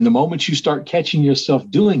And the moment you start catching yourself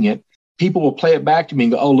doing it, people will play it back to me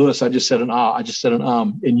and go, oh, Lewis, I just said an ah, I just said an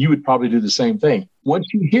and you would probably do the same thing. Once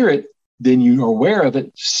you hear it, then you are aware of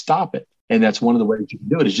it, stop it. And that's one of the ways you can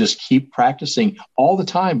do it is just keep practicing all the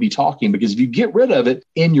time, be talking, because if you get rid of it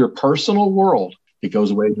in your personal world, it goes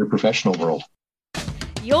away in your professional world.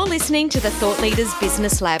 You're listening to the Thought Leaders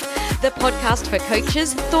Business Lab, the podcast for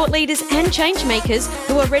coaches, thought leaders, and change makers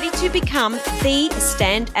who are ready to become the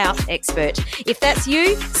standout expert. If that's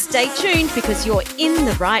you, stay tuned because you're in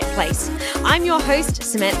the right place. I'm your host,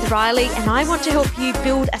 Samantha Riley, and I want to help you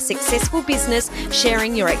build a successful business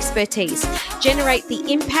sharing your expertise. Generate the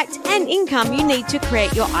impact and income you need to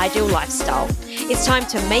create your ideal lifestyle. It's time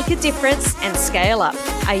to make a difference and scale up.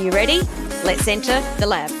 Are you ready? Let's enter the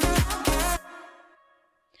lab.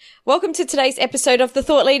 Welcome to today's episode of the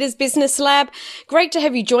Thought Leaders Business Lab. Great to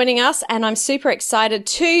have you joining us, and I'm super excited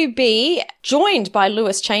to be joined by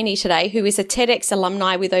Lewis Chaney today, who is a TEDx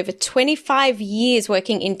alumni with over 25 years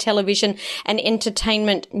working in television and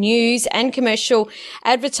entertainment, news and commercial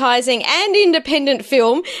advertising and independent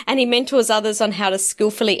film, and he mentors others on how to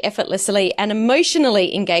skillfully, effortlessly and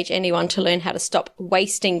emotionally engage anyone to learn how to stop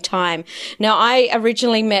wasting time. Now, I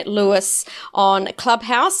originally met Lewis on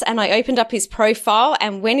Clubhouse, and I opened up his profile,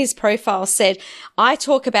 and when his profile said, I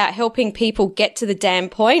talk about helping people get to the damn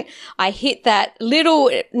point, I hit that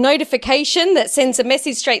little notification that sends a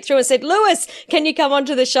message straight through and said, Lewis, can you come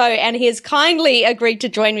onto the show? And he has kindly agreed to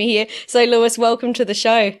join me here. So Lewis, welcome to the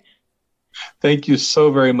show. Thank you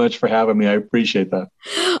so very much for having me. I appreciate that.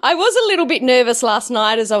 I was a little bit nervous last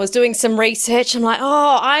night as I was doing some research. I'm like,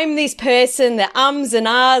 oh, I'm this person that ums and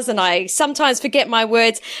ahs, and I sometimes forget my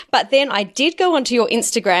words. But then I did go onto your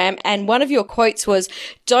Instagram, and one of your quotes was,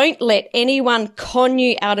 don't let anyone con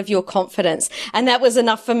you out of your confidence. And that was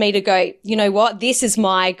enough for me to go, you know what, this is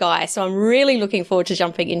my guy. So I'm really looking forward to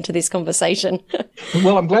jumping into this conversation.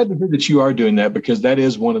 Well, I'm glad to hear that you are doing that, because that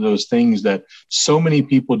is one of those things that so many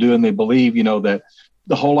people do, and they believe, that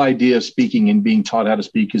the whole idea of speaking and being taught how to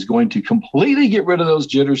speak is going to completely get rid of those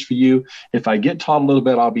jitters for you. If I get taught a little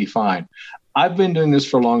bit, I'll be fine. I've been doing this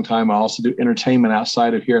for a long time. I also do entertainment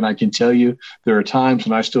outside of here. And I can tell you, there are times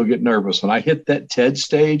when I still get nervous. When I hit that TED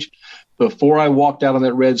stage, before I walked out on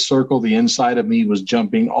that red circle, the inside of me was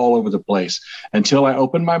jumping all over the place. Until I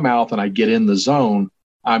open my mouth and I get in the zone,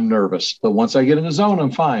 I'm nervous. But once I get in the zone,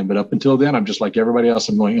 I'm fine. But up until then, I'm just like everybody else.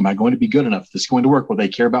 I'm going, am I going to be good enough? Is this going to work? Will they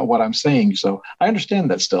care about what I'm saying? So I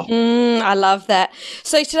understand that still. I love that.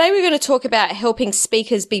 So today we're going to talk about helping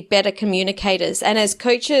speakers be better communicators. And as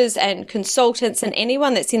coaches and consultants and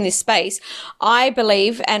anyone that's in this space, I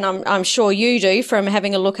believe, and I'm sure you do from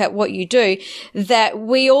having a look at what you do, that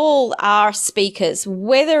we all are speakers,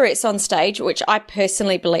 whether it's on stage, which I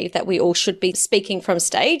personally believe that we all should be speaking from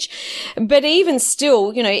stage, but even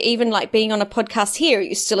still, even like being on a podcast here,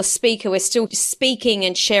 you're still a speaker. We're still speaking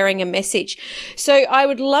and sharing a message. So I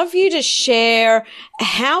would love you to share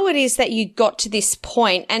how it is that you got to this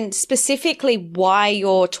point and specifically why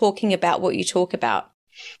you're talking about what you talk about.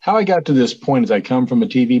 How I got to this point is I come from a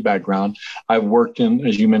TV background. I've worked in,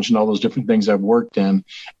 as you mentioned, all those different things I've worked in.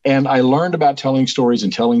 And I learned about telling stories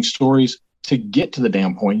to get to the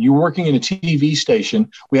damn point. You're working in a TV station.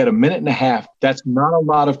 We had a minute and a half. That's not a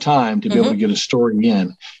lot of time to be able to get a story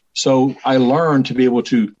in. So I learned to be able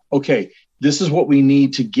to, okay, this is what we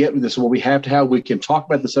need to get. This is what we have to have. We can talk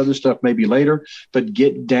about this other stuff maybe later, but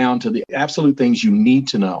get down to the absolute things you need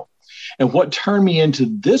to know. And what turned me into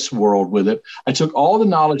this world with it, I took all the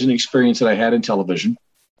knowledge and experience that I had in television,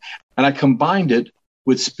 and I combined it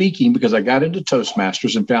with speaking, because I got into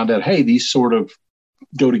Toastmasters and found out, hey, these sort of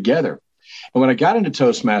go together. And when I got into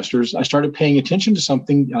Toastmasters, I started paying attention to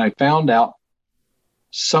something, and I found out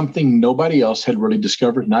something nobody else had really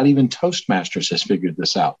discovered. Not even Toastmasters has figured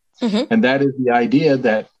this out. And that is the idea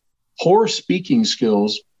that poor speaking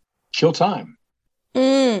skills kill time.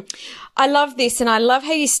 I love this, and I love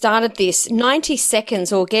how you started this. 90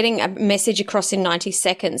 seconds, or getting a message across in 90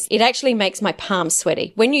 seconds. It actually makes my palms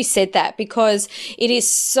sweaty when you said that, because it is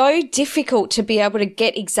so difficult to be able to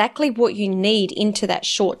get exactly what you need into that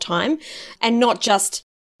short time, and not just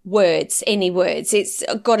words, any words. It's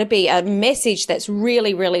got to be a message that's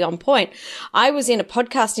really, really on point. I was in a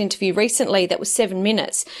podcast interview recently that was 7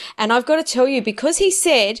 minutes, and I've got to tell you, because he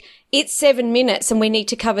said it's 7 minutes and we need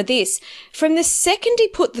to cover this, from the second he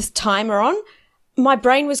put the timer on, my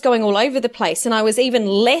brain was going all over the place, and I was even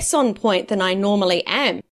less on point than I normally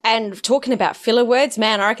am. And talking about filler words,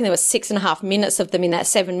 man, I reckon there was 6.5 minutes of them in that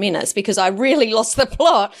 7 minutes, because I really lost the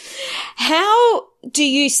plot. How do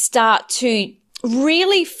you start to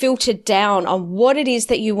really filter down on what it is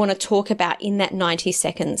that you want to talk about in that 90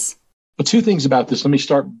 seconds? But two things about this. Let me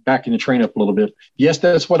start backing the train up a little bit. Yes,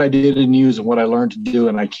 that's what I did in news and what I learned to do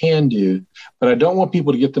and I can do. But I don't want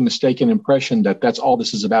people to get the mistaken impression that that's all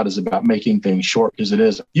this is about making things short, because it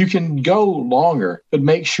isn't. You can go longer, but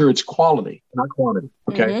make sure it's quality, not quantity.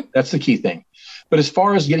 Okay. Mm-hmm. That's the key thing. But as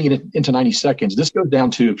far as getting it into 90 seconds, this goes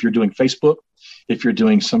down to if you're doing Facebook, if you're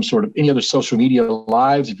doing some sort of any other social media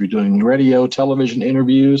lives, if you're doing radio, television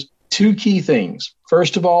interviews, two key things.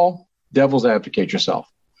 First of all, devil's advocate yourself.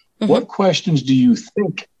 Mm-hmm. What questions do you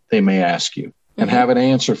think they may ask you? And have an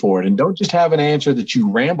answer for it. And don't just have an answer that you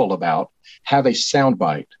ramble about. Have a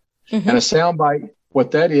soundbite. Mm-hmm. And a soundbite,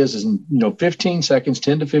 what that is 15 seconds,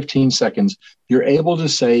 10 to 15 seconds, you're able to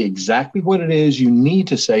say exactly what it is you need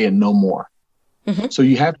to say and no more. Mm-hmm. So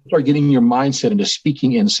you have to start getting your mindset into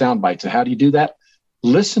speaking in soundbites. And how do you do that?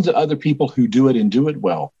 Listen to other people who do it and do it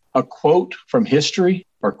well. A quote from history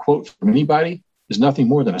or a quote from anybody is nothing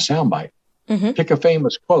more than a soundbite. Mm-hmm. Pick a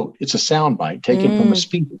famous quote. It's a soundbite taken from a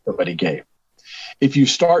speech that somebody gave. If you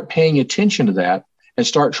start paying attention to that and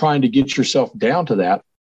start trying to get yourself down to that,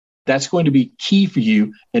 that's going to be key for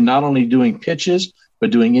you in not only doing pitches,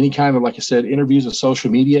 but doing any kind of, like I said, interviews on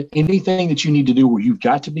social media, anything that you need to do where you've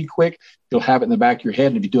got to be quick, you'll have it in the back of your head.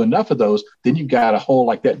 And if you do enough of those, then you've got a whole,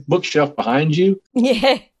 like that bookshelf behind you.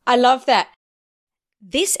 Yeah, I love that.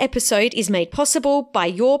 This episode is made possible by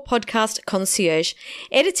Your Podcast Concierge.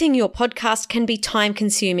 Editing your podcast can be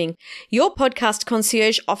time-consuming. Your Podcast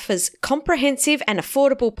Concierge offers comprehensive and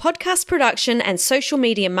affordable podcast production and social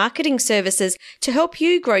media marketing services to help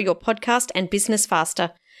you grow your podcast and business faster.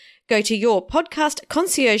 Go to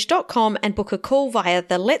yourpodcastconcierge.com and book a call via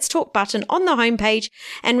the Let's Talk button on the homepage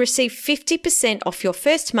and receive 50% off your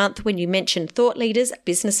first month when you mention Thought Leaders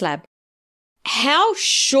Business Lab. How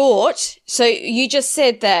short, so you just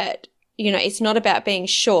said that, it's not about being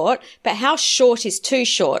short, but how short is too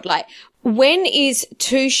short? Like, when is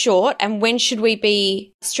too short and when should we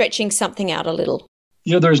be stretching something out a little?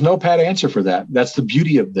 There's no pat answer for that. That's the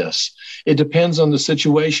beauty of this. It depends on the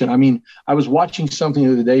situation. I mean, I was watching something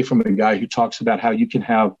the other day from a guy who talks about how you can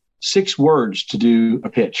have 6 words to do a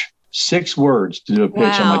pitch. 6 words to do a pitch.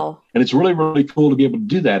 Wow. And it's really, really cool to be able to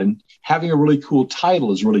do that. And having a really cool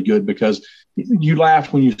title is really good because you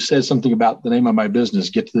laughed when you said something about the name of my business,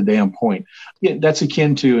 Get to the Damn Point. Yeah, that's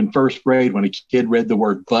akin to in first grade when a kid read the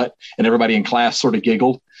word but and everybody in class sort of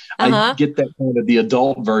giggled. I get that kind of the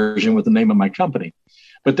adult version with the name of my company.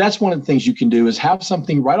 But that's one of the things you can do is have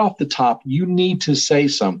something right off the top. You need to say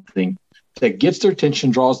something that gets their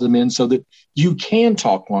attention, draws them in so that you can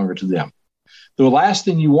talk longer to them. The last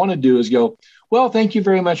thing you want to do is go, well, thank you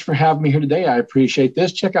very much for having me here today. I appreciate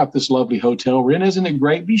this. Check out this lovely hotel we're in. Isn't it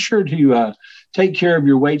great? Be sure to take care of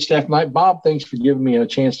your wait staff tonight. Bob, thanks for giving me a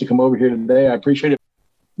chance to come over here today. I appreciate it.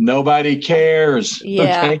 Nobody cares.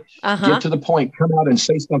 Yeah. Okay. Get to the point. Come out and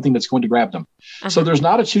say something that's going to grab them. So there's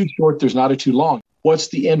not a too short. There's not a too long. What's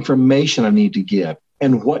the information I need to give?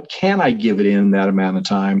 And what can I give it in that amount of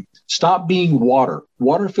time? Stop being water.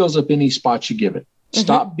 Water fills up any spot you give it.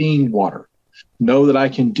 Stop being water. Know that I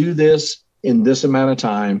can do this in this amount of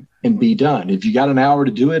time and be done. If you got an hour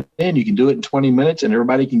to do it, then you can do it in 20 minutes and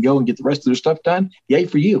everybody can go and get the rest of their stuff done. Yay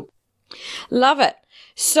for you. Love it.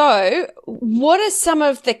 So what are some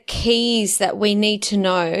of the keys that we need to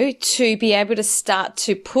know to be able to start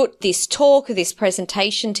to put this talk or this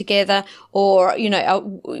presentation together, or,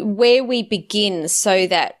 where we begin so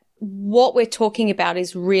that what we're talking about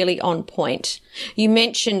is really on point? You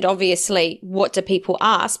mentioned, obviously, what do people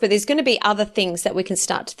ask, but there's going to be other things that we can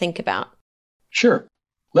start to think about. Sure.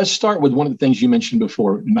 Let's start with one of the things you mentioned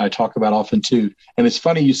before, and I talk about often too. And it's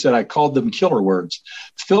funny you said I called them killer words.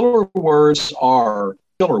 Filler words are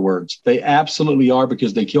killer words. They absolutely are,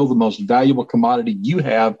 because they kill the most valuable commodity you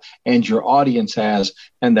have and your audience has,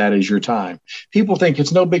 and that is your time. People think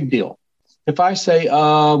it's no big deal. If I say,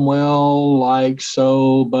 well, like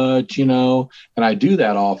so, but, and I do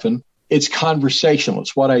that often, it's conversational.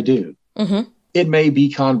 It's what I do. It may be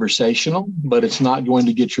conversational, but it's not going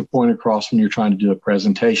to get your point across when you're trying to do a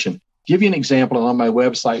presentation. Give you an example, and on my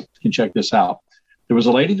website, you can check this out. There was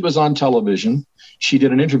a lady that was on television. She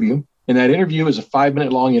did an interview, and that interview is a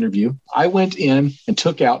 5-minute long interview. I went in and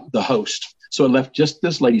took out the host. So it left just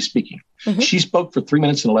this lady speaking. She spoke for 3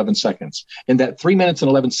 minutes and 11 seconds. In that 3 minutes and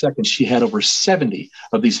 11 seconds, she had over 70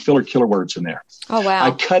 of these filler killer words in there. Oh, wow.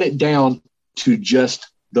 I cut it down to just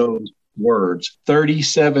those words.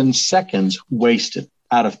 37 seconds wasted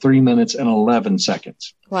out of 3 minutes and 11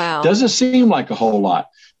 seconds. Wow. Doesn't seem like a whole lot,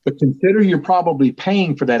 but consider you're probably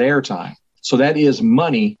paying for that airtime. So that is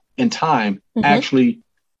money and time. Actually,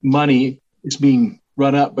 money is being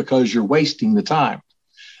run up because you're wasting the time.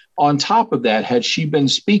 On top of that, had she been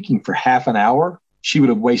speaking for half an hour, she would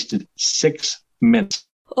have wasted 6 minutes.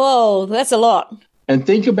 Oh, that's a lot. And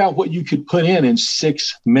think about what you could put in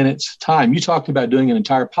 6 minutes time. You talked about doing an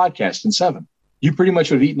entire podcast in 7. You pretty much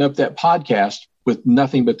would have eaten up that podcast with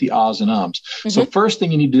nothing but the ahs and ums. Mm-hmm. So first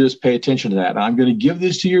thing you need to do is pay attention to that. And I'm going to give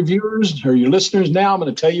this to your viewers or your listeners now. I'm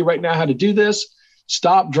going to tell you right now how to do this.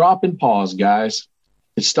 Stop, drop, and pause, guys.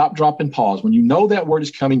 It's stop, drop, and pause. When you know that word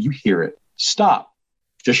is coming, you hear it. Stop.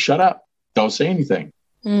 Just shut up. Don't say anything.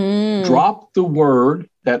 Drop the word,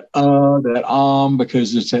 that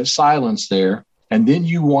because it's that silence there. And then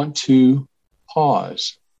you want to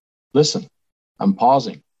pause. Listen, I'm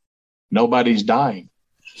pausing. Nobody's dying.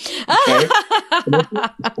 Okay?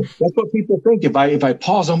 That's what people think. If I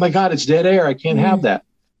pause, oh my God, it's dead air. I can't have that.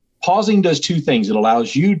 Pausing does 2 things. It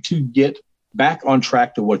allows you to get back on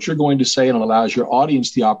track to what you're going to say, and it allows your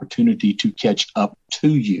audience the opportunity to catch up to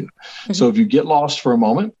you. Mm-hmm. So if you get lost for a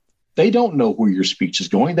moment, they don't know where your speech is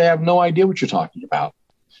going. They have no idea what you're talking about.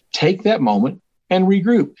 Take that moment and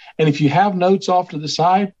regroup. And if you have notes off to the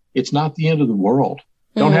side, it's not the end of the world.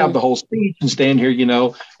 Don't have the whole speech and stand here,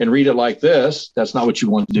 and read it like this. That's not what you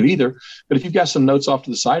want to do either. But if you've got some notes off to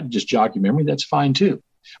the side to just jog your memory, that's fine too.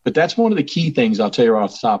 But that's one of the key things I'll tell you right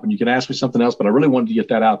off the top. And you can ask me something else, but I really wanted to get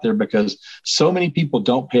that out there because so many people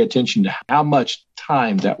don't pay attention to how much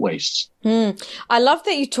time that wastes. I love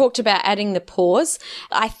that you talked about adding the pause.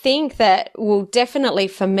 I think that, well, definitely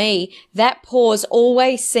for me, that pause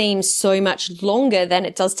always seems so much longer than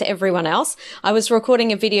it does to everyone else. I was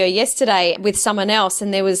recording a video yesterday with someone else,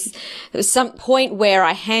 and there was some point where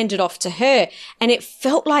I handed off to her, and it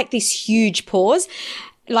felt like this huge pause.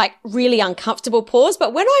 Like really uncomfortable pause.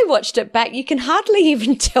 But when I watched it back, you can hardly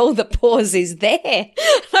even tell the pause is there.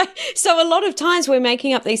 So a lot of times we're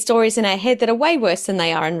making up these stories in our head that are way worse than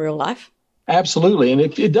they are in real life. Absolutely. And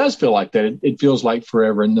it does feel like that. It feels like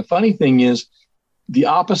forever. And the funny thing is, the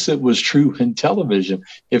opposite was true in television.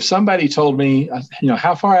 If somebody told me,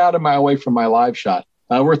 how far out am I away from my live shot?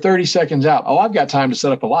 We're 30 seconds out. Oh, I've got time to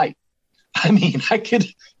set up a light. I mean, I could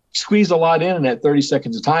squeeze a lot in that 30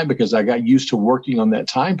 seconds of time because I got used to working on that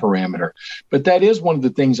time parameter. But that is one of the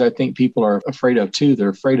things I think people are afraid of too. They're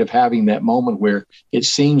afraid of having that moment where it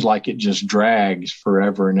seems like it just drags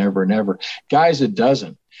forever and ever and ever. Guys, it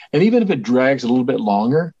doesn't. And even if it drags a little bit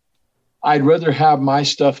longer, I'd rather have my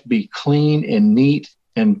stuff be clean and neat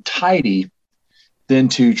and tidy than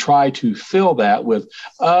to try to fill that with,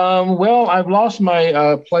 I've lost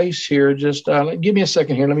my place here. Just give me a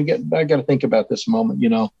second here. I got to think about this a moment,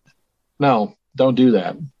 No, don't do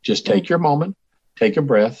that. Just take your moment, take a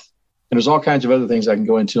breath. And there's all kinds of other things I can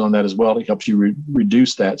go into on that as well. It helps you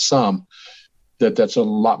reduce that some, that's a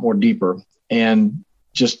lot more deeper. And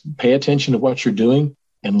just pay attention to what you're doing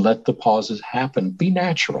and let the pauses happen. Be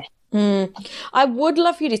natural. I would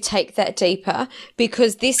love you to take that deeper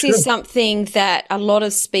because this is something that a lot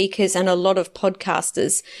of speakers and a lot of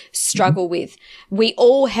podcasters struggle with. We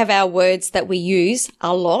all have our words that we use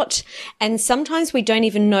a lot, and sometimes we don't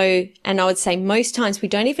even know, and I would say most times we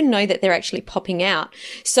don't even know that they're actually popping out.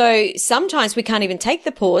 So sometimes we can't even take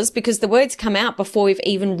the pause because the words come out before we've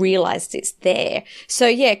even realized it's there. So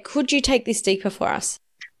could you take this deeper for us?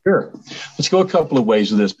 Sure. Let's go a couple of ways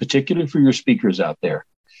with this, particularly for your speakers out there.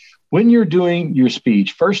 When you're doing your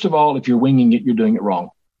speech, first of all, if you're winging it, you're doing it wrong.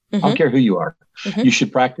 I don't care who you are. You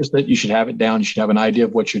should practice that. You should have it down. You should have an idea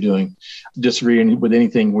of what you're doing. Disagree with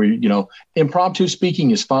anything where, impromptu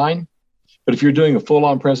speaking is fine. But if you're doing a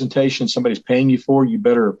full-on presentation, somebody's paying you for, you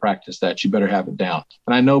better practice that. You better have it down.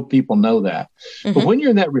 And I know people know that. But when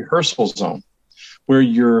you're in that rehearsal zone where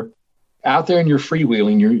you're out there and you're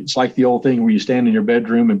freewheeling, it's like the old thing where you stand in your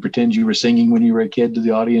bedroom and pretend you were singing when you were a kid to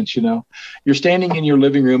the audience, You're standing in your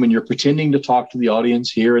living room and you're pretending to talk to the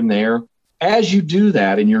audience here and there. As you do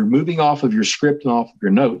that and you're moving off of your script and off of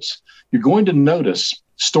your notes, you're going to notice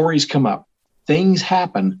stories come up. Things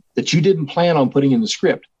happen that you didn't plan on putting in the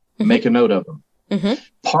script. Make a note of them.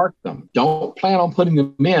 Park them. Don't plan on putting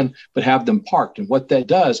them in, but have them parked. And what that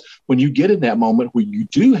does, when you get in that moment where you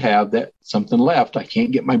do have that something left, I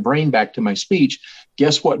can't get my brain back to my speech,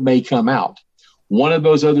 guess what may come out? One of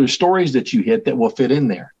those other stories that you hit that will fit in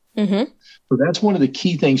there. So that's one of the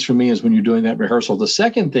key things for me is when you're doing that rehearsal. The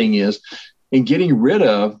second thing is in getting rid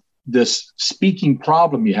of this speaking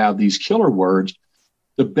problem you have, these killer words,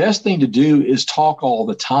 the best thing to do is talk all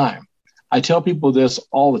the time. I tell people this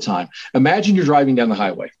all the time. Imagine you're driving down the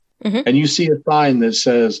highway and you see a sign that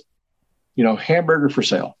says, hamburger for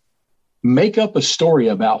sale. Make up a story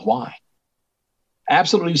about why.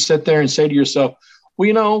 Absolutely sit there and say to yourself,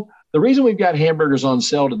 The reason we've got hamburgers on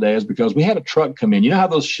sale today is because we had a truck come in. You know how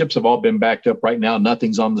those ships have all been backed up right now?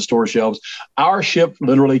 Nothing's on the store shelves. Our ship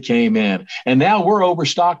literally came in, and now we're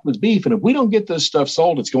overstocked with beef. And if we don't get this stuff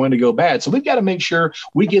sold, it's going to go bad. So we've got to make sure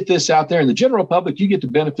we get this out there. And the general public, you get to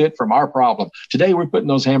benefit from our problem. Today, we're putting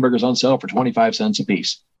those hamburgers on sale for 25 cents a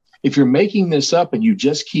piece. If you're making this up and you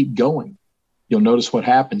just keep going, you'll notice what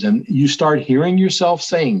happens. And you start hearing yourself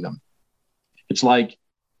saying them. It's like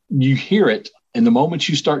you hear it. And the moment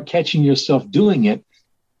you start catching yourself doing it,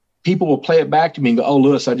 people will play it back to me and go, oh,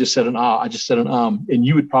 Lewis, I just said an ah, I just said an and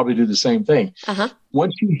you would probably do the same thing.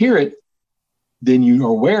 Once you hear it, then you are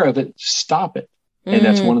aware of it, stop it. And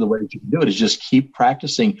that's one of the ways you can do it is just keep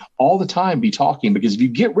practicing all the time, be talking, because if you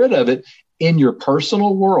get rid of it in your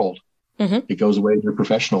personal world, it goes away in your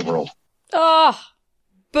professional world. Oh,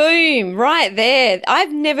 boom, right there.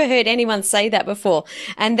 I've never heard anyone say that before.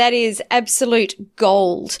 And that is absolute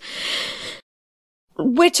gold.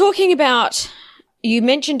 We're talking about, you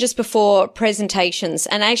mentioned just before presentations,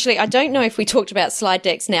 and actually I don't know if we talked about slide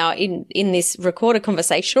decks now in this recorded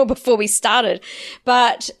conversation or before we started,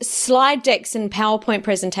 but slide decks and PowerPoint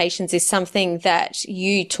presentations is something that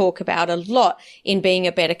you talk about a lot in being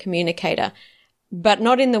a better communicator, but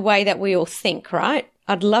not in the way that we all think, right?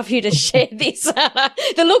 I'd love you to share this.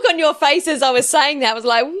 The look on your face as I was saying that was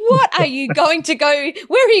like, what are you going to go,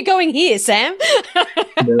 where are you going here, Sam?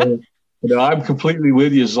 No, I'm completely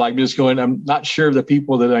with you. It's like just going, I'm not sure if the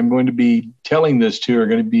people that I'm going to be telling this to are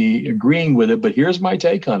going to be agreeing with it, but here's my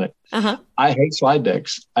take on it. I hate slide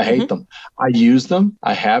decks. I hate them. I use them.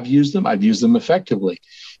 I have used them. I've used them effectively.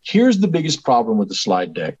 Here's the biggest problem with the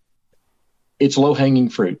slide deck. It's low-hanging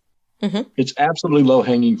fruit. It's absolutely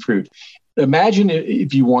low-hanging fruit. Imagine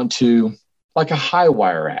if you want to, like a high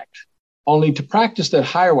wire act, only to practice that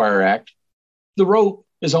high wire act, the rope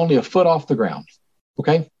is only a foot off the ground.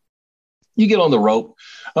 Okay. You get on the rope.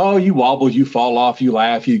 Oh, you wobble, you fall off, you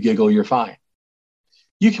laugh, you giggle, you're fine.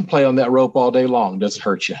 You can play on that rope all day long. It doesn't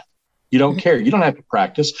hurt you. You don't care. You don't have to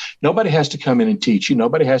practice. Nobody has to come in and teach you.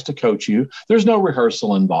 Nobody has to coach you. There's no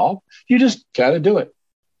rehearsal involved. You just got to do it.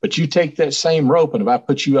 But you take that same rope, and if I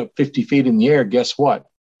put you up 50 feet in the air, guess what?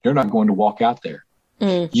 You're not going to walk out there.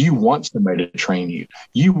 You want somebody to train you.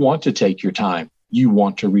 You want to take your time. You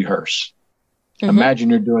want to rehearse. Imagine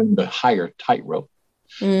you're doing the higher tightrope.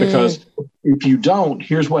 Because if you don't,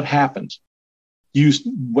 here's what happens. You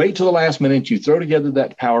wait till the last minute, you throw together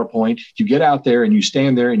that PowerPoint, you get out there and you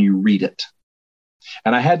stand there and you read it.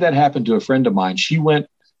 And I had that happen to a friend of mine. She had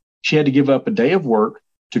to give up a day of work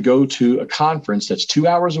to go to a conference that's 2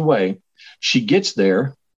 hours away. She gets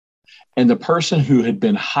there, and the person who had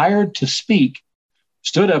been hired to speak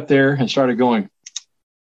stood up there and started going,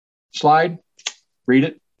 slide, read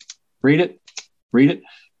it, read it, read it.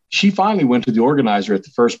 She finally went to the organizer at the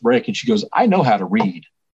first break and she goes, I know how to read.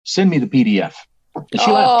 Send me the PDF. And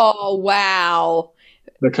she left. Oh, wow.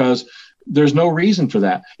 Because there's no reason for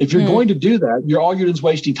that. If you're going to do that, all you're just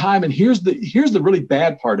wasting time. And here's the really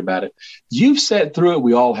bad part about it. You've sat through it.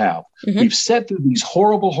 We all have. We've sat through these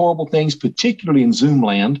horrible, horrible things, particularly in Zoom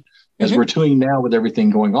land, as we're doing now with everything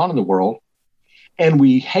going on in the world. And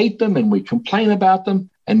we hate them and we complain about them.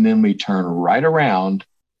 And then we turn right around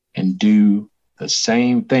and do the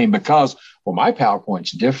same thing because, well, my PowerPoint's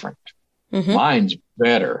different. Mine's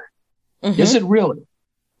better. Is it really?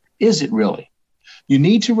 Is it really? You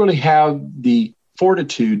need to really have the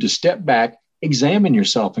fortitude to step back, examine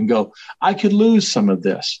yourself and go, I could lose some of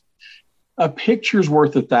this. A picture's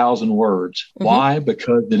worth 1,000 words. Why?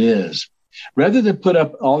 Because it is. Rather than put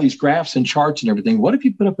up all these graphs and charts and everything, what if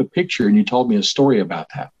you put up a picture and you told me a story about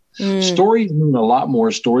that? Stories mean a lot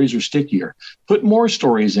more. Stories are stickier. Put more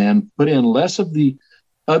stories in, put in less of the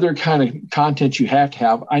other kind of content you have to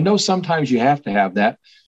have. I know sometimes you have to have that.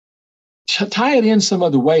 Tie it in some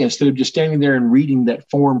other way instead of just standing there and reading that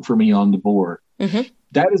form for me on the board.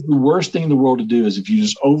 That is the worst thing in the world to do is if you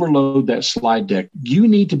just overload that slide deck. You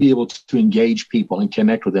need to be able to engage people and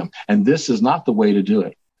connect with them. And this is not the way to do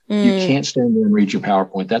it. You can't stand there and read your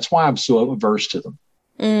PowerPoint. That's why I'm so averse to them.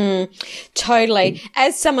 Totally.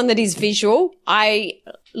 As someone that is visual, I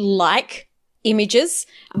like images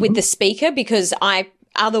with the speaker because I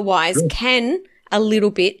otherwise can a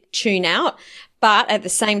little bit tune out. But at the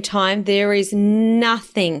same time, there is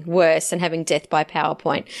nothing worse than having death by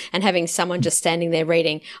PowerPoint and having someone just standing there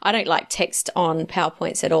reading. I don't like text on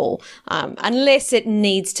PowerPoints at all, unless it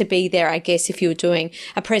needs to be there. I guess if you were doing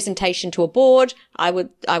a presentation to a board, I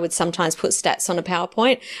would sometimes put stats on a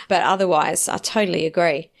PowerPoint. But otherwise, I totally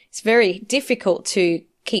agree. It's very difficult to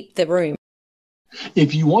keep the room.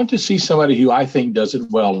 If you want to see somebody who I think does it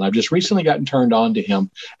well, and I've just recently gotten turned on to him,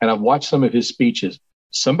 and I've watched some of his speeches,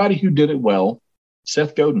 somebody who did it well,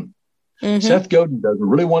 Seth Godin. Seth Godin does a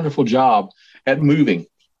really wonderful job at moving.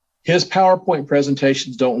 His PowerPoint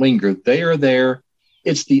presentations don't linger. They are there.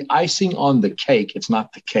 It's the icing on the cake. It's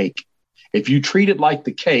not the cake. If you treat it like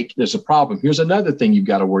the cake, there's a problem. Here's another thing you've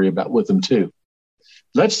got to worry about with them too.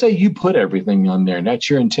 Let's say you put everything on there and that's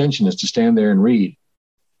your intention is to stand there and read.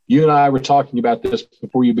 You and I were talking about this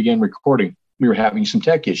before you began recording. We were having some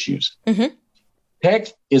tech issues. Tech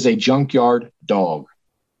is a junkyard dog.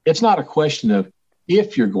 It's not a question of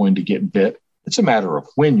if you're going to get bit. It's a matter of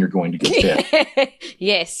when you're going to get bit.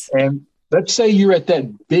 Yes. And let's say you're at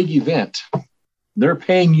that big event. They're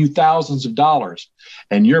paying you thousands of dollars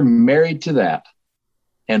and you're married to that.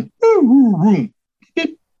 And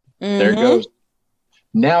there it goes.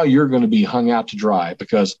 Now you're going to be hung out to dry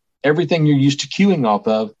because everything you're used to queuing off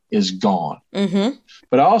of is gone.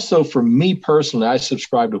 But also for me personally, I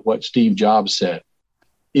subscribe to what Steve Jobs said.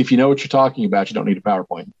 If you know what you're talking about, you don't need a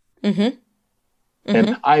PowerPoint.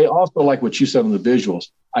 And I also like what you said on the visuals.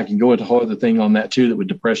 I can go into a whole other thing on that too that would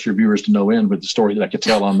depress your viewers to no end with the story that I could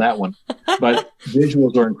tell on that one. But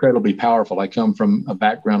visuals are incredibly powerful. I come from a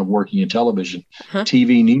background of working in television,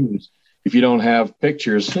 TV news. If you don't have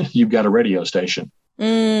pictures, you've got a radio station.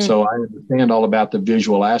 So I understand all about the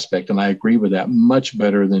visual aspect, and I agree with that much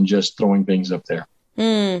better than just throwing things up there.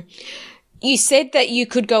 You said that you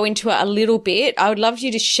could go into it a little bit. I would love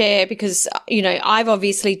you to share because, you know, I've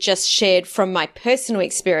obviously just shared from my personal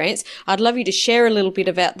experience. I'd love you to share a little bit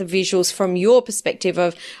about the visuals from your perspective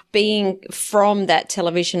of being from that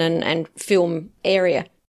television and film area.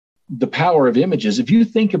 The power of images. If you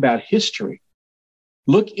think about history,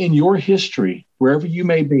 look in your history, wherever you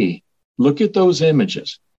may be, look at those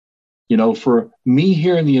images. You know, for me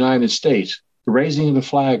here in the United States, the raising of the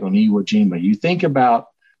flag on Iwo Jima, you think about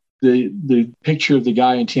the picture of the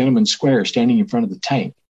guy in Tiananmen Square standing in front of the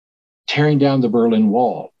tank, tearing down the Berlin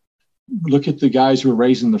Wall. Look at the guys who were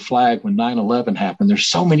raising the flag when 9/11 happened. There's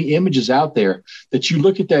so many images out there that you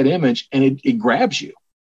look at that image and it grabs you.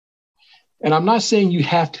 And I'm not saying you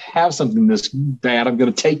have to have something this bad. I'm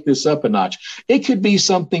going to take this up a notch. It could be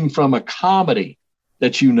something from a comedy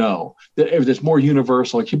that you know that's more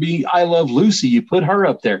universal. It could be I Love Lucy. You put her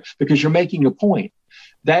up there because you're making a point.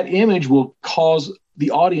 That image will cause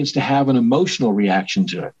the audience to have an emotional reaction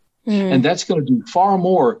to it. And that's going to do far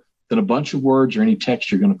more than a bunch of words or any text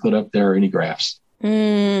you're going to put up there or any graphs.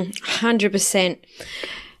 100%.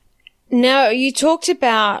 Now, you talked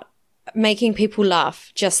about making people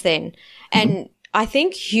laugh just then. And I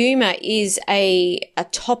think humor is a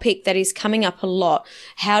topic that is coming up a lot.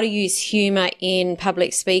 How to use humor in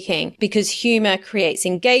public speaking, because humor creates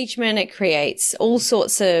engagement. It creates all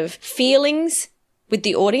sorts of feelings with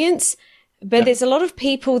the audience. But there's a lot of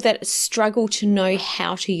people that struggle to know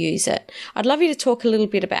how to use it. I'd love you to talk a little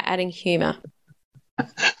bit about adding humor.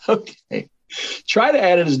 Okay. Try to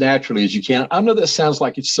add it as naturally as you can. I know that sounds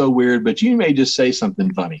like it's so weird, but you may just say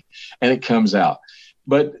something funny and it comes out.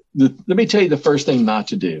 But let me tell you the first thing not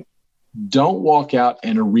to do. Don't walk out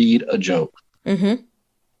and read a joke.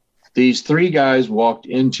 These three guys walked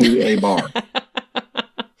into a bar.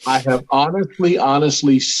 I have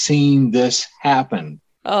honestly seen this happen.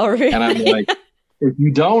 Oh, really? And I'm like, if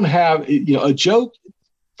you don't have, a joke,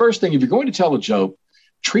 first thing, if you're going to tell a joke,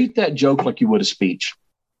 treat that joke like you would a speech.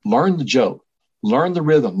 Learn the joke, learn the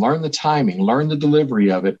rhythm, learn the timing, learn the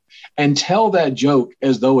delivery of it, and tell that joke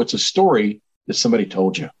as though it's a story that somebody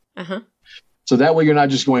told you. So that way you're not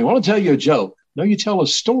just going, I want to tell you a joke. No, you tell a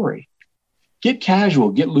story. Get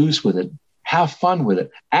casual, get loose with it, have fun with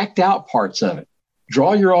it, act out parts of it,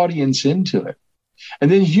 draw your audience into it.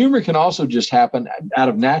 And then humor can also just happen out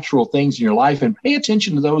of natural things in your life, and pay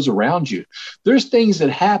attention to those around you. There's things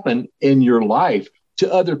that happen in your life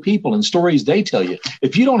to other people and stories they tell you.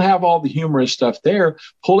 If you don't have all the humorous stuff there,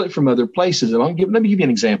 pull it from other places. Let me give you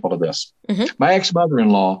an example of this. My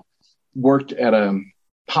ex-mother-in-law worked at a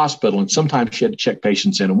hospital, and sometimes she had to check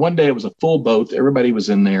patients in. And one day it was a full boat. Everybody was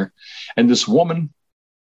in there. And this woman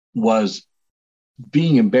was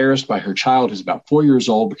being embarrassed by her child, who's about 4 years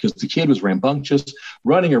old, because the kid was rambunctious,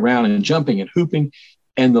 running around and jumping and hooping.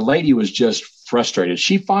 And the lady was just frustrated.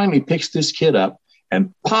 She finally picks this kid up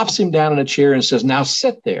and pops him down in a chair and says, now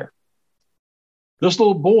sit there. This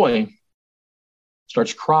little boy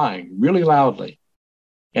starts crying really loudly.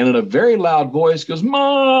 And in a very loud voice goes,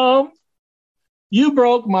 Mom, you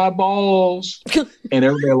broke my balls. And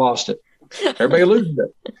everybody lost it. Everybody loses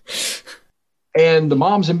it. And the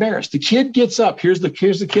mom's embarrassed. The kid gets up. Here's the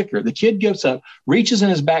kicker. The kid gets up, reaches in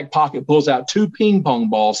his back pocket, pulls out 2 ping pong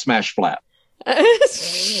balls, smash flat.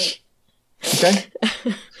 Okay.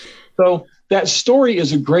 So that story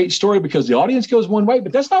is a great story because the audience goes one way,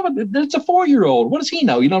 but that's a 4-year-old. What does he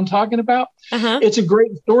know? You know what I'm talking about? It's a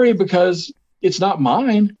great story because it's not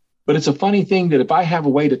mine, but it's a funny thing that if I have a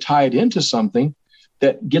way to tie it into something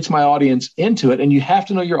that gets my audience into it, and you have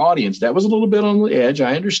to know your audience. That was a little bit on the edge,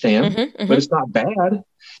 I understand, but it's not bad.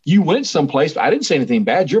 You went someplace, I didn't say anything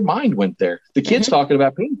bad. Your mind went there. The kid's talking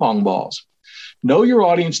about ping pong balls. Know your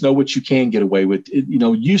audience, know what you can get away with.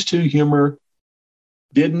 Used to humor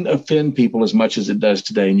didn't offend people as much as it does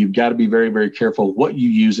today. And you've got to be very, very careful what you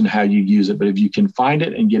use and how you use it. But if you can find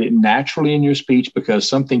it and get it naturally in your speech because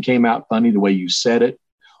something came out funny the way you said it,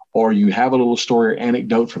 or you have a little story or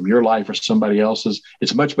anecdote from your life or somebody else's,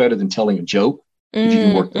 it's much better than telling a joke if you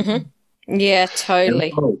can work that. Yeah,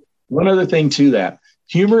 totally. And, one other thing to that,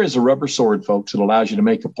 humor is a rubber sword, folks. It allows you to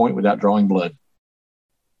make a point without drawing blood.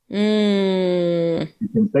 You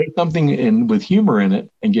can say something with humor in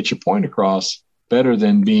it and get your point across better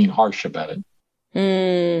than being harsh about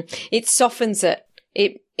it. It softens it.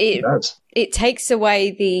 It does. It takes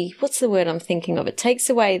away what's the word I'm thinking of? It takes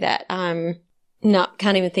away that, no,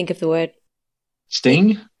 can't even think of the word.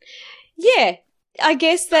 Sting? Yeah, I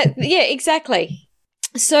guess that, yeah, exactly.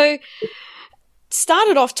 So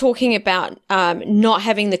started off talking about not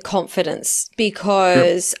having the confidence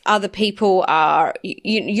because other people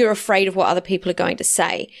you're afraid of what other people are going to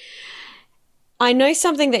say. I know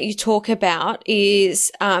something that you talk about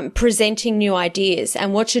is presenting new ideas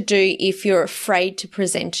and what to do if you're afraid to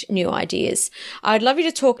present new ideas. I'd love you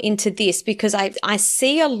to talk into this because I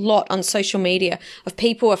see a lot on social media of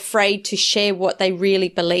people afraid to share what they really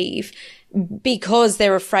believe because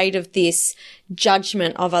they're afraid of this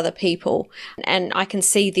judgment of other people. And I can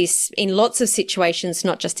see this in lots of situations,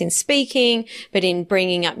 not just in speaking, but in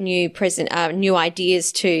bringing up new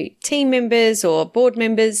ideas to team members or board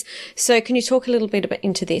members. So can you talk a little bit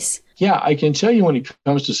into this? Yeah, I can tell you when it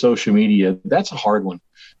comes to social media, that's a hard one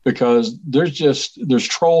because there's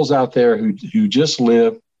trolls out there who just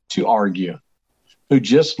live to argue, who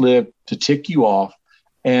just live to tick you off.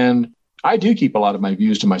 And I do keep a lot of my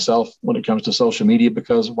views to myself when it comes to social media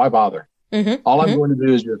because why bother? All I'm going to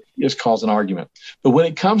do is just cause an argument. But when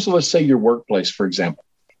it comes to, let's say, your workplace, for example,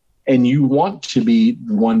 and you want to be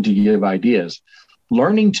the one to give ideas,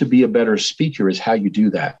 learning to be a better speaker is how you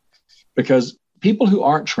do that. Because people who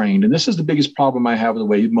aren't trained, and this is the biggest problem I have with the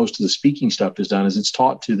way most of the speaking stuff is done, is it's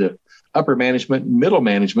taught to the upper management, middle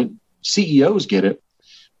management, CEOs get it,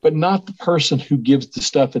 but not the person who gives the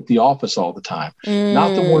stuff at the office all the time,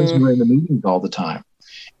 not the ones who are in the meetings all the time.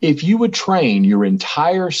 If you would train your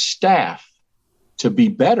entire staff to be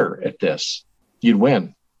better at this, you'd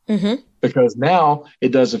win. Because now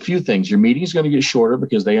it does a few things. Your meeting's going to get shorter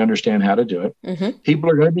because they understand how to do it. People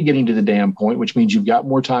are going to be getting to the damn point, which means you've got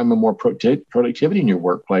more time and more productivity in your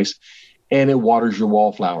workplace, and it waters your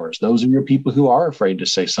wallflowers. Those are your people who are afraid to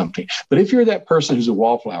say something. But if you're that person who's a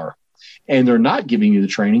wallflower and they're not giving you the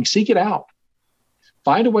training, seek it out.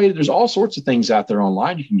 Find a way. There's all sorts of things out there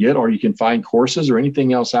online you can get, or you can find courses or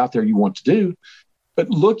anything else out there you want to do. But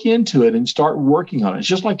look into it and start working on it. It's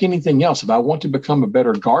just like anything else. If I want to become a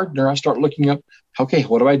better gardener, I start looking up, okay,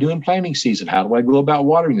 what do I do in planting season? How do I go about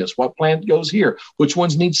watering this? What plant goes here? Which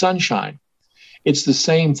ones need sunshine? It's the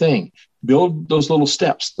same thing. Build those little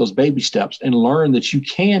steps, those baby steps, and learn that you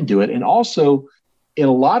can do it. And also, in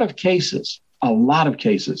a lot of cases,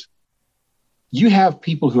 you have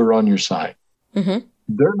people who are on your side.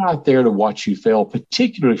 They're not there to watch you fail,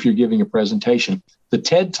 particularly if you're giving a presentation. The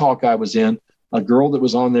TED Talk I was in, a girl that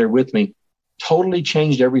was on there with me totally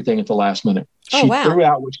changed everything at the last minute. She threw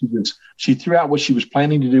out what she was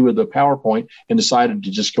planning to do with the PowerPoint and decided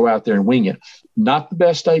to just go out there and wing it. Not the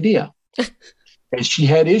best idea. And she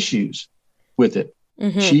had issues with it.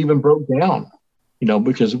 She even broke down,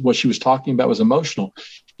 because what she was talking about was emotional.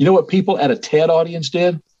 You know what people at a TED audience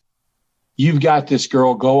did? You've got this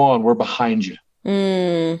girl, go on, we're behind you.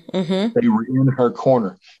 They were in her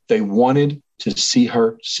corner. They wanted to see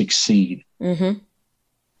her succeed. And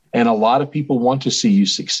a lot of people want to see you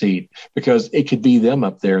succeed because it could be them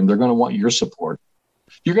up there and they're going to want your support.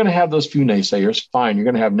 You're going to have those few naysayers. Fine. You're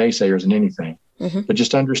going to have naysayers in anything, but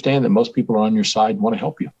just understand that most people are on your side and want to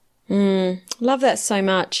help you. Love that so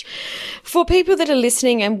much. For people that are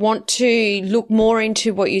listening and want to look more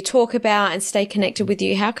into what you talk about and stay connected with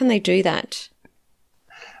you, how can they do that?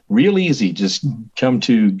 Real easy. Just come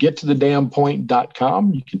to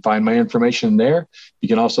gettothedamnpoint.com. You can find my information there. You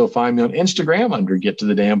can also find me on Instagram under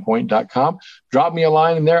gettothedamnpoint.com. Drop me a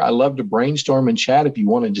line in there. I love to brainstorm and chat. If you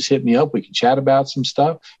want to just hit me up, we can chat about some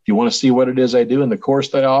stuff. If you want to see what it is I do in the course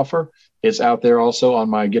that I offer, it's out there also on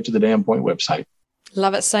my Get to the Damn Point website.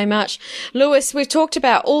 Love it so much. Lewis, we've talked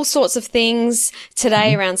about all sorts of things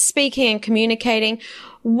today around speaking and communicating.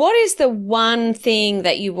 What is the one thing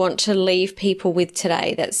that you want to leave people with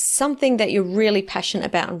today? That's something that you're really passionate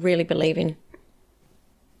about and really believe in.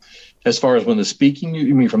 As far as when the speaking,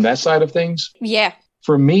 you mean from that side of things? Yeah.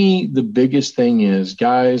 For me, the biggest thing is,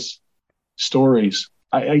 guys, stories.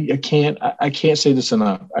 I can't say this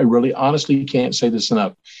enough. I really honestly can't say this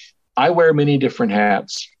enough. I wear many different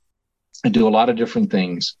hats. I do a lot of different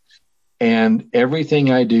things. And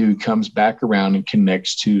everything I do comes back around and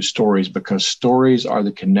connects to stories, because stories are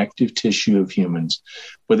the connective tissue of humans.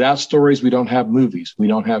 Without stories, we don't have movies. We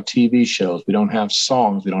don't have TV shows. We don't have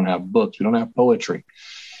songs. We don't have books. We don't have poetry.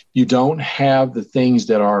 You don't have the things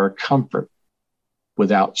that are a comfort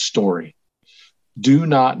without story. Do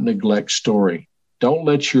not neglect story. Don't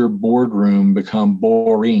let your boardroom become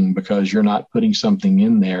boring because you're not putting something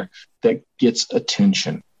in there that gets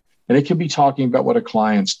attention. And it could be talking about what a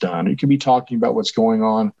client's done. It could be talking about what's going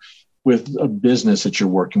on with a business that you're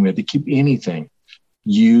working with. It could be anything.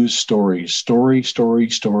 Use stories. Story.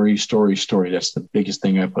 That's the biggest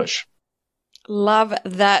thing I push. Love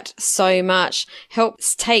that so much.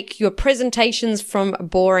 Helps take your presentations from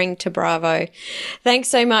boring to bravo. Thanks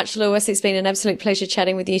so much, Lewis. It's been an absolute pleasure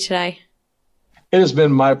chatting with you today. It has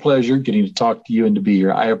been my pleasure getting to talk to you and to be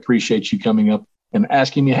here. I appreciate you coming up and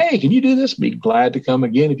asking me, hey, can you do this? Be glad to come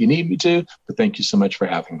again if you need me to. But thank you so much for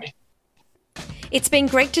having me. It's been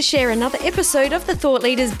great to share another episode of the Thought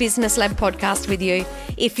Leaders Business Lab podcast with you.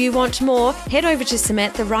 If you want more, head over to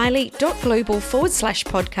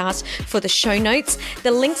SamanthaRiley.global/podcast for the show notes,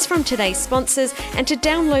 the links from today's sponsors, and to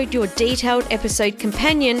download your detailed episode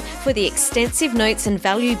companion for the extensive notes and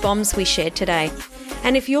value bombs we shared today.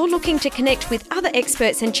 And if you're looking to connect with other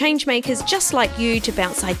experts and change makers just like you to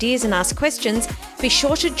bounce ideas and ask questions, be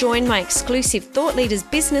sure to join my exclusive Thought Leaders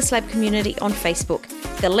Business Lab community on Facebook.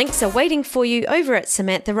 The links are waiting for you over at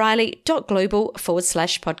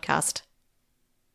SamanthaRiley.global/podcast.